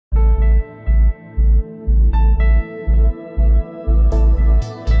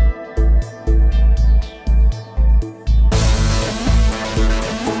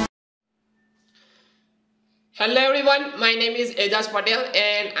Hello everyone, my name is Azaz Patel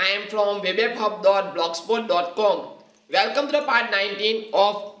and I am from webappHub.blogspot.com. Welcome to the part 19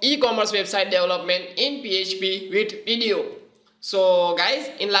 of e-commerce website development in PHP with PDO. So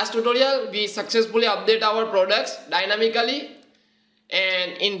guys, in last tutorial we successfully update our products dynamically,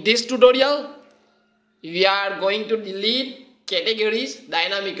 and in this tutorial we are going to delete categories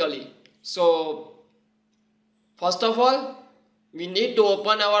dynamically. So first of all, we need to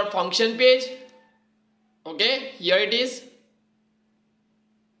open our function page. Okay, here it is.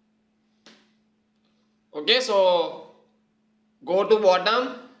 Okay, so go to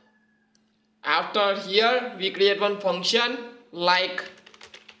bottom. After here we create one function like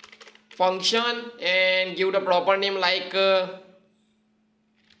function and give the proper name like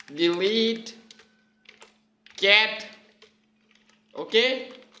delete cat.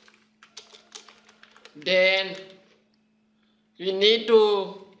 Okay, then we need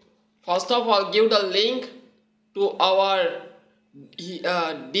to first of all give the link to our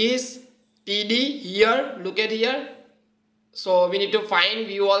this TD here. Look at here. So we need to find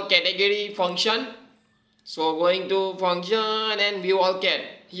view all category function. So going to function and view all cat.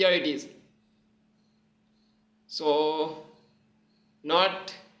 Here it is. So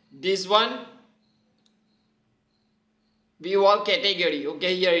not this one. View all category.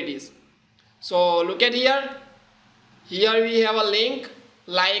 Okay, here it is. So look at here. Here we have a link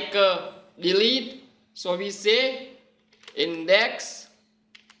like delete. So we say index.php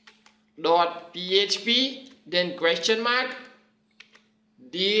then question mark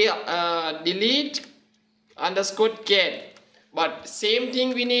delete underscore cat. But same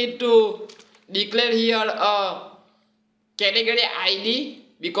thing, we need to declare here a category ID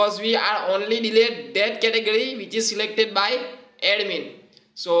because we are only delete that category which is selected by admin.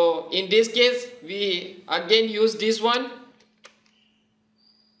 So in this case we again use this one,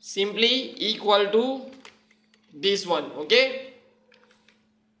 simply equal to this one. Okay,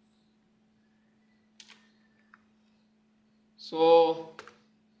 so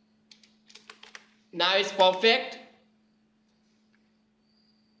now it's perfect.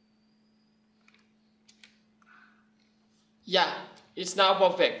 Yeah, it's now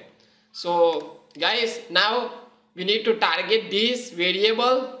perfect. So guys, now we need to target this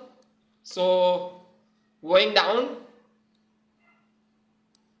variable. So going down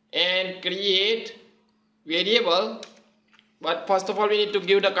and create variable, but first of all we need to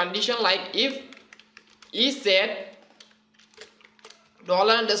give the condition like if is set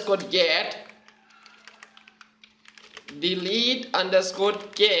 $_get delete underscore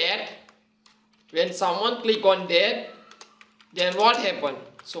cat. When someone click on that, then what happened?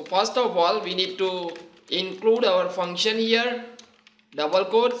 So first of all we need to include our function here, double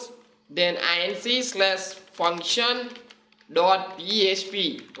quotes, then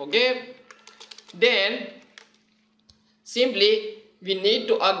inc/function.php. okay, then simply we need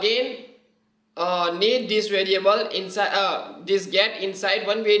to again need this variable inside this get inside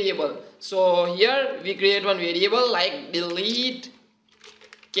one variable. So here we create one variable like delete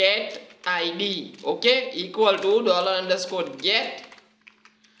cat id, okay, equal to $_get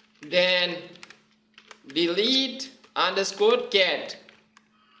then delete underscore cat.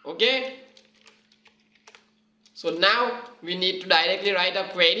 Okay, so now we need to directly write a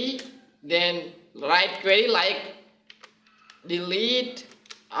query, then write query like delete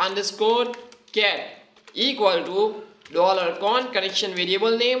underscore cat equal to $con connection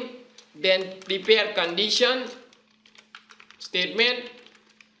variable name, then prepare condition statement,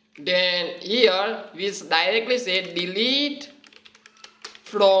 then here we directly say delete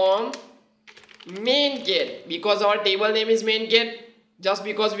from main cat because our table name is main cat. Just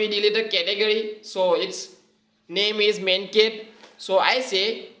because we delete a category, so its name is main cat. So I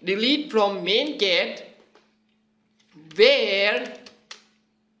say delete from main cat where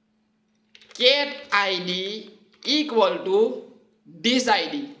cat id equal to this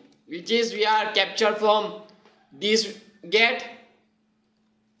id, which is we are captured from this get.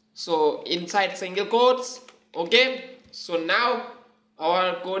 So inside single quotes. Okay, so now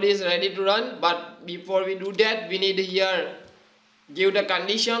our code is ready to run, but before we do that we need here give the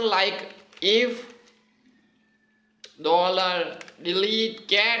condition like if $delete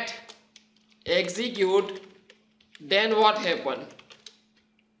cat execute, then what happened?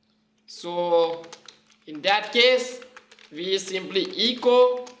 So in that case we simply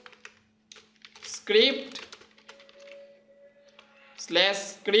echo script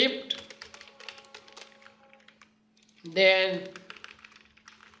 /script, then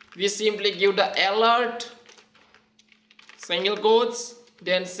we simply give the alert single quotes,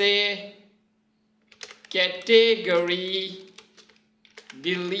 then say category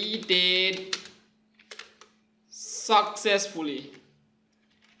deleted successfully.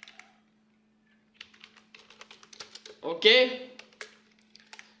 Okay,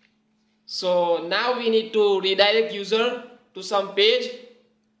 so now we need to redirect user to some page.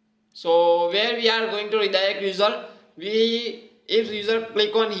 So where we are going to redirect user, if user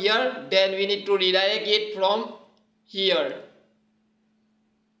click on here, then we need to redirect it from here.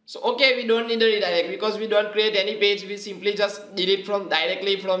 So okay, we don't need a redirect because we don't create any page. We simply just delete from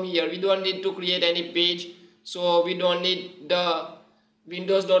directly from here. We don't need to create any page. So we don't need the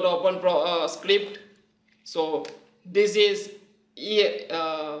windows.open script. So this is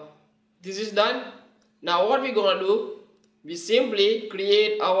done. Now what we gonna do? We simply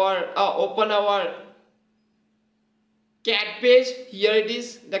create our open our cat page. Here it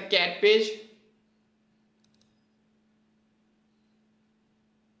is, the cat page.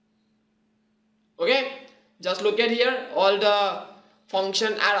 Okay, just look at here, all the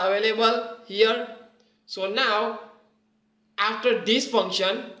functions are available here. So now after this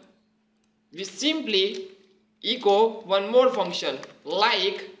function, we simply echo one more function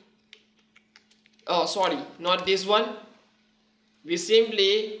like, oh sorry, not this one. We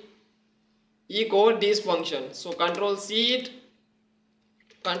simply echo this function. So Control C it,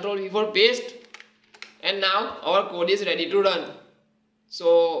 Control V for paste, and now our code is ready to run.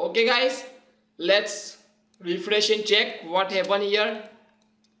 So okay guys, let's refresh and check what happened here.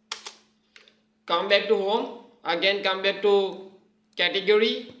 Come back to home, again come back to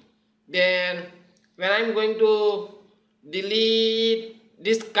category. Then when I'm going to delete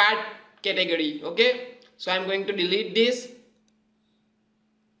this card category, okay, so I'm going to delete this.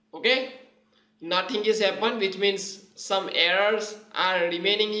 Okay, nothing is happened, which means some errors are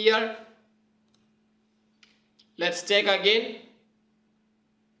remaining here. Let's check again.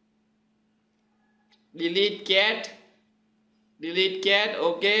 Delete cat,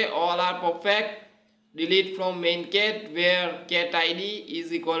 okay, all are perfect. Delete from main cat where cat id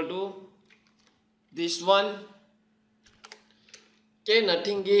is equal to this one. Okay,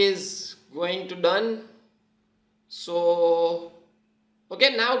 nothing is going to done. So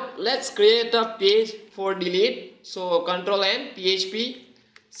okay, now let's create a page for delete. So Control N, PHP,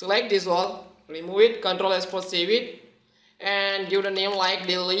 select this all, remove it, Control S for save it, and give the name like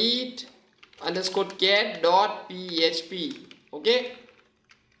delete underscore cat dot php. Okay,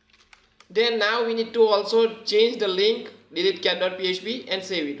 then now we need to also change the link delete cat dot php and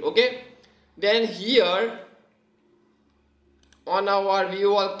save it. Okay, then here on our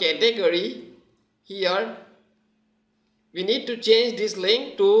view all category, here we need to change this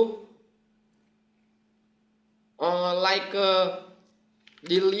link to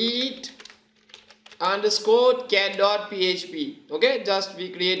delete underscore cat dot php. Okay, just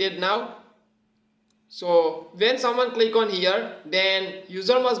we created now. So when someone click on here, then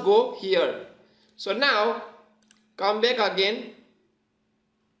user must go here. So now come back again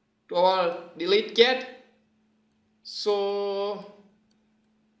to our delete cat. So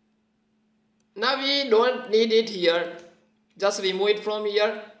now we don't need it here, just remove it from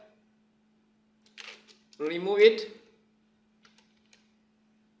here, remove it.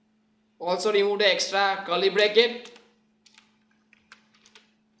 Also remove the extra curly bracket.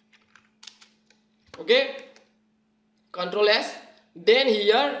 Okay, Control S. Then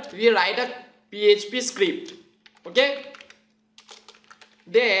here we write a PHP script. Okay,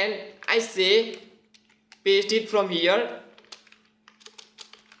 then I say paste it from here,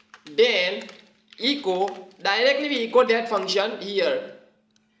 then echo, directly we echo that function here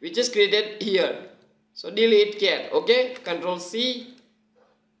which is created here. So delete cat. Okay, Control C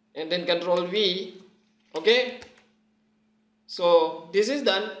and then Control V. Okay, so this is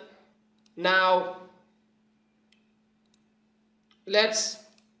done. Now let's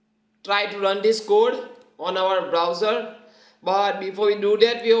try to run this code on our browser, but before we do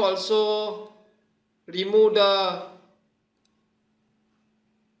that, we also remove the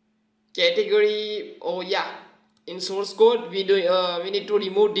category. Oh yeah, in source code we need to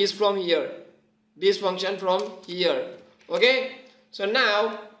remove this from here, this function from here. Okay, so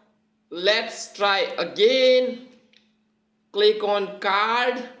now let's try again. Click on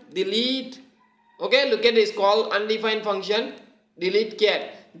card, delete. Okay, look at this, call undefined function delete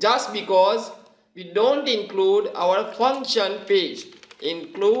cat, just because we don't include our function page.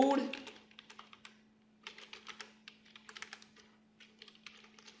 Include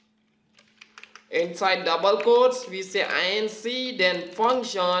inside double quotes we say inc, then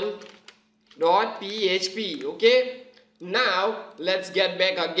function dot php. Okay, now let's get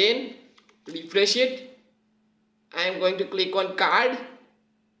back again, refresh it. I am going to click on card.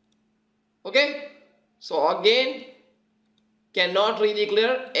 Okay, so again cannot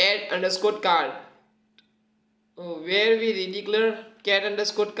redeclare add underscore card. where we redeclare cat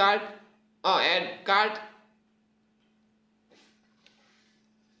underscore cart, add cart.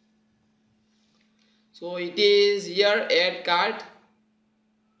 So it is here add cart.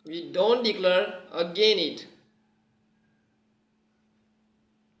 We don't declare again it.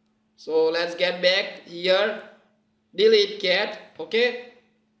 So let's get back here, delete cat. Okay,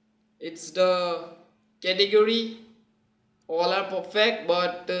 it's the category, all are perfect,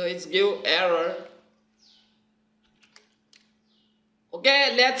 but it's give error.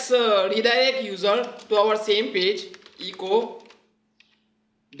 Okay, let's redirect user to our same page, echo,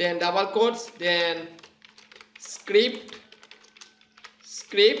 then double quotes, then script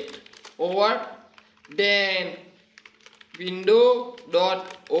over, then window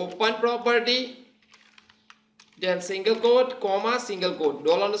dot open property, then single quote, comma, single quote,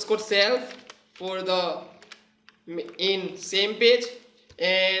 dollar underscore self for the in same page,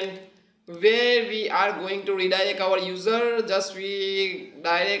 and where we are going to redirect our user, just we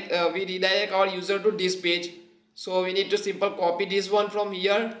redirect our user to this page. So we need to simple copy this one from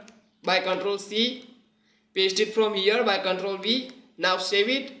here by Ctrl C, paste it from here by Ctrl V. Now save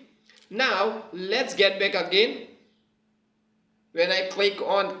it. Now let's get back again. When I click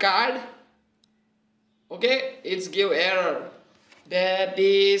on card, okay, it's give error, that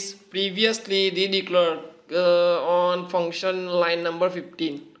is previously redeclared on function line number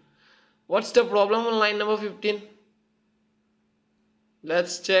 15. What's the problem on line number 15?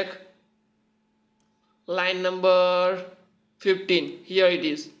 Let's check. Line number 15, here it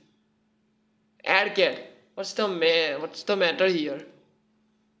is, add cat. What's the matter here?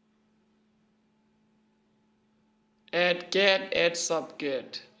 Add cat, add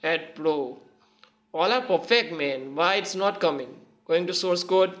subcat, add pro, all are perfect, man. Why it's not coming? Going to source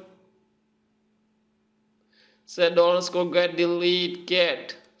code, set $_ get delete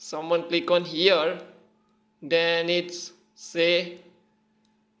cat. Someone click on here, then it's say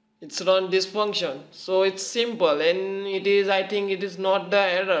it's run this function. So it's simple, and it is, I think it is not the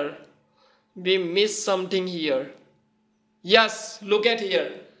error. We missed something here. Yes, look at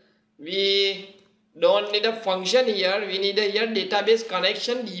here. We don't need a function here. We need a here database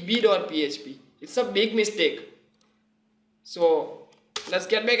connection db.php. It's a big mistake. So let's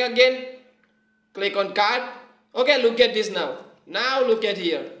get back again. Click on card. Okay, look at this now. Now look at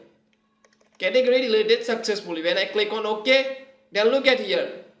here. Category deleted successfully. When I click on OK, then look at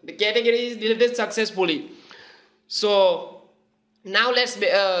here. The category is deleted successfully. So now let's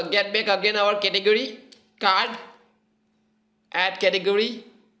get back again our category. Card. Add category.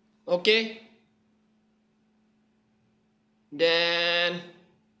 Okay. Then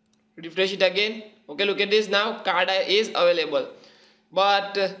refresh it again. Okay, look at this now. Card is available.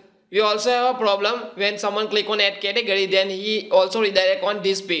 But we also have a problem when someone click on add category, then he also redirect on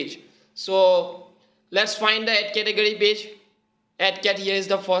this page. So let's find the add category page. Add cat, here is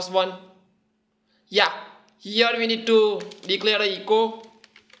the first one. Yeah, here we need to declare a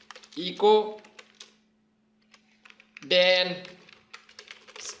echo, then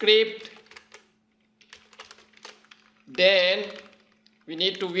script, then we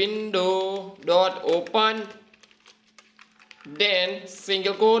need to window dot open, then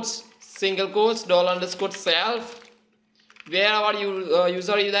single quotes $_ self, where our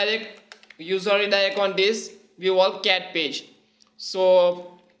user redirect on this view all cat page.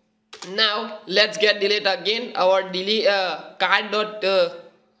 So now let's get delete again our delete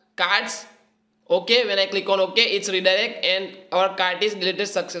cards. Okay, when I click on OK, it's redirect and our card is deleted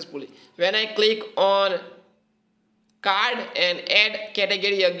successfully. When I click on card and add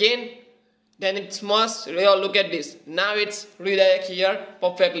category again, then it's must look at this. Now it's redirect here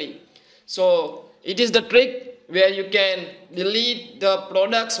perfectly. So it is the trick where you can delete the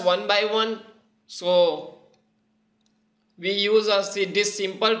products one by one. So we use this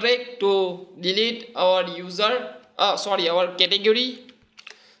simple trick to delete our our category.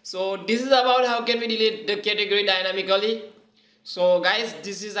 So this is about how can we delete the category dynamically. So guys,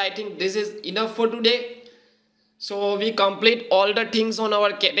 I think this is enough for today. So we complete all the things on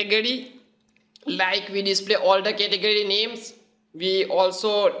our category, like we display all the category names, we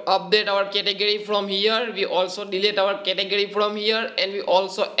also update our category from here, we also delete our category from here, and we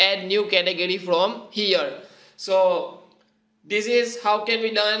also add new category from here. So this is how can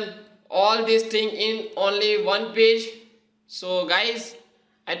we done all this thing in only one page. So guys,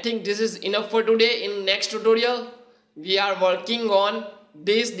 I think this is enough for today. In next tutorial we are working on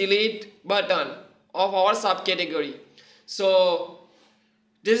this delete button of our subcategory. So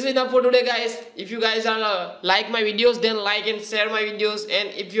this is enough for today, guys. If you guys are like my videos, then like and share my videos, and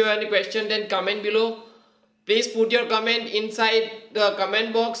if you have any question, then comment below. Please put your comment inside the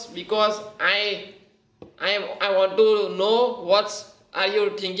comment box, because I I want to know what's are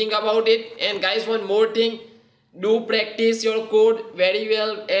you thinking about it. And guys, one more thing, do practice your code very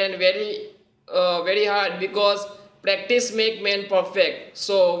well and very hard, because practice make man perfect.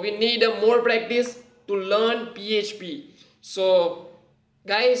 So we need a more practice to learn PHP. So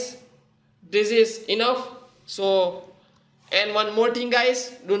guys, this is enough. So, and one more thing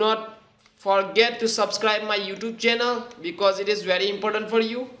guys, do not forget to subscribe my YouTube channel, because it is very important for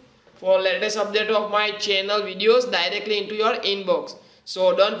you, for latest update of my channel videos directly into your inbox.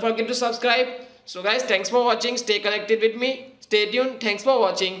 So don't forget to subscribe. So guys, thanks for watching. Stay connected with me. Stay tuned. Thanks for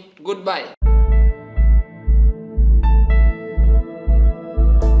watching. Goodbye.